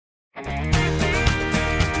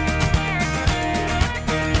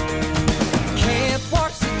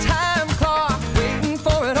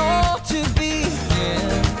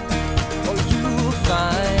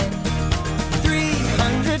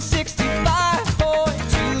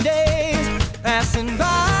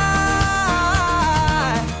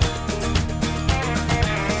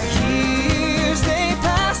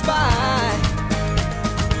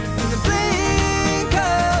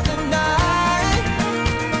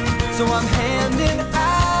So I'm handing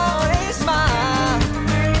out a smile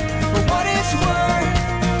for what it's worth,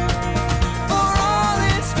 for all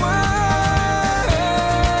it's worth.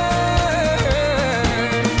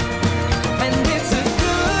 And it's a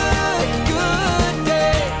good, good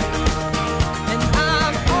day, and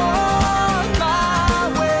I'm on my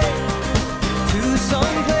way to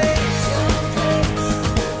some place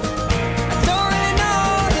I don't really know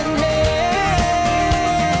the name.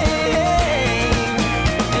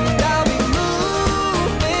 And I'll be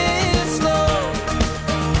moving slow.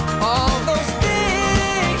 All those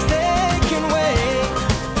things they can wait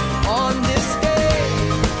on this day,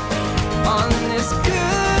 on this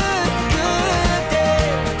good, good day.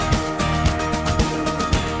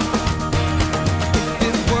 If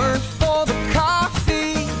it weren't for the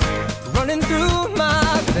coffee running through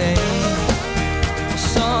my veins,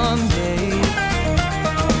 someday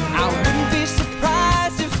I wouldn't be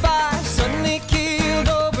surprised if I suddenly keeled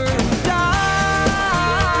over and died.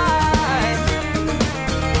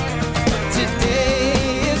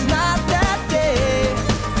 Today is not that day.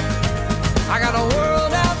 I got a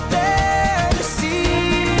world out there to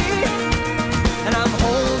see, and I'm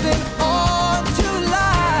holding on to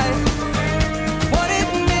life, what it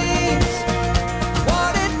means,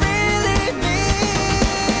 what it really means.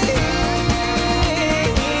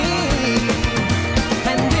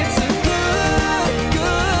 And it's a good,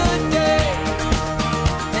 good day,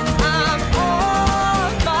 and I'm on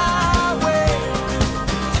my way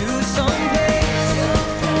to some place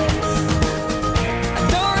I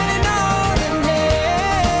don't really know the name.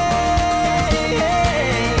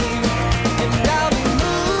 And I'll be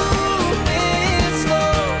moving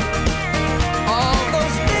slow. All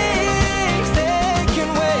those things they can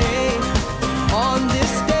wait on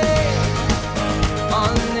this day,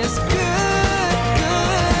 on this good,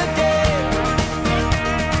 good day.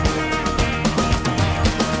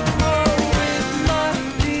 Oh, it might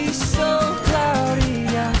be so cloudy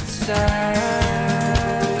outside,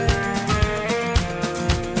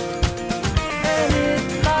 and it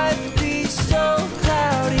might be so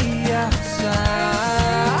cloudy outside.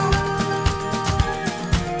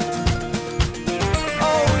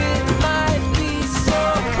 Oh, it might be so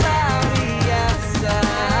cloudy outside,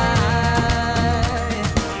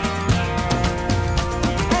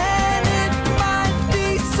 and it might be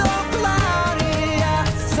so cloudy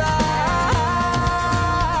outside.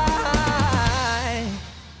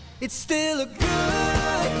 It's still a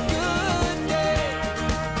good, good day,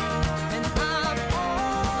 and I'm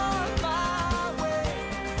on my way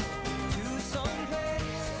to some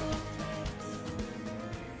place.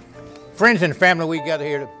 Friends and family, we gather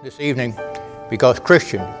here this evening because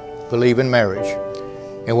Christians believe in marriage,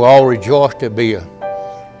 and we're all rejoiced to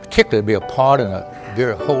particularly be a part in a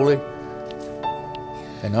very holy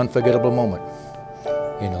and unforgettable moment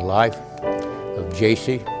in the life of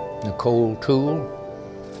Jacey Nicole Toole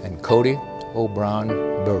and Cody O'Brien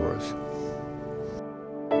Burrows.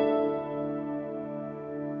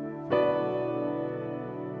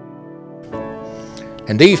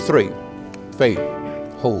 And these three, faith,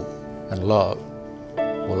 hope, and love,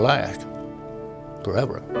 will last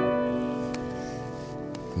forever.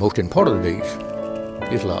 Most important of these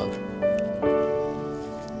is love.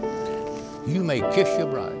 You may kiss your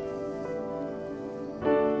bride.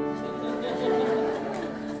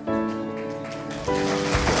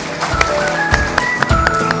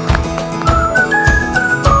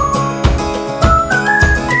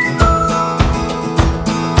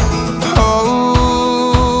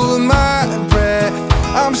 Hold my breath,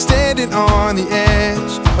 I'm standing on the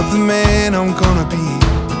edge of the man I'm gonna be.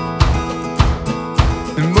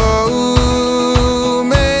 And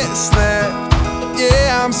moments left,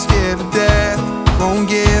 yeah, I'm scared to death, won't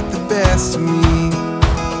get the best of me.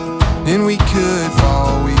 And we could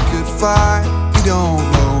fall, we could fly, we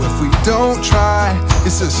don't know if we don't try.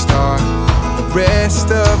 It's the start, the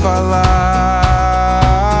rest of our lives.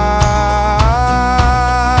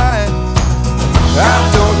 I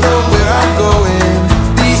don't know where I'm going,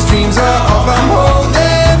 these dreams are all I'm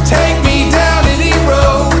holding. Take me down any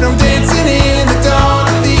road, I'm dancing in the dawn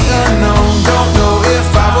of the unknown. Don't know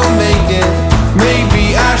if I will make it,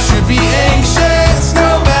 maybe I should be anxious.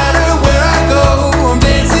 No matter where I go, I'm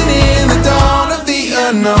dancing in the dawn of the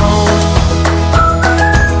unknown.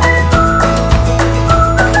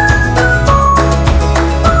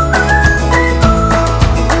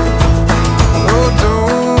 Oh,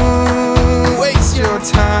 don't waste your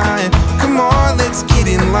time, come on, let's get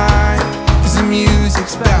in line, 'cause the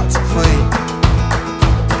music's about to play.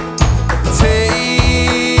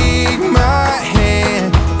 Take my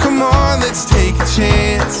hand, come on, let's take a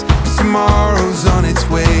chance, 'cause tomorrow's on its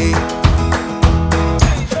way.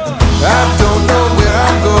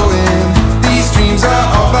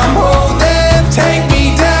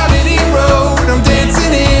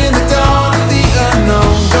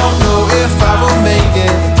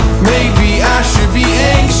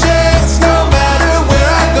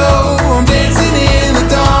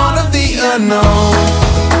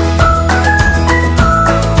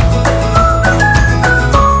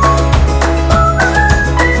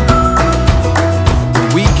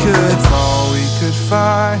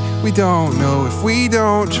 We don't know if we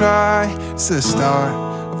don't try. It's the start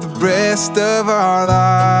of the rest of our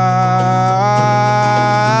lives.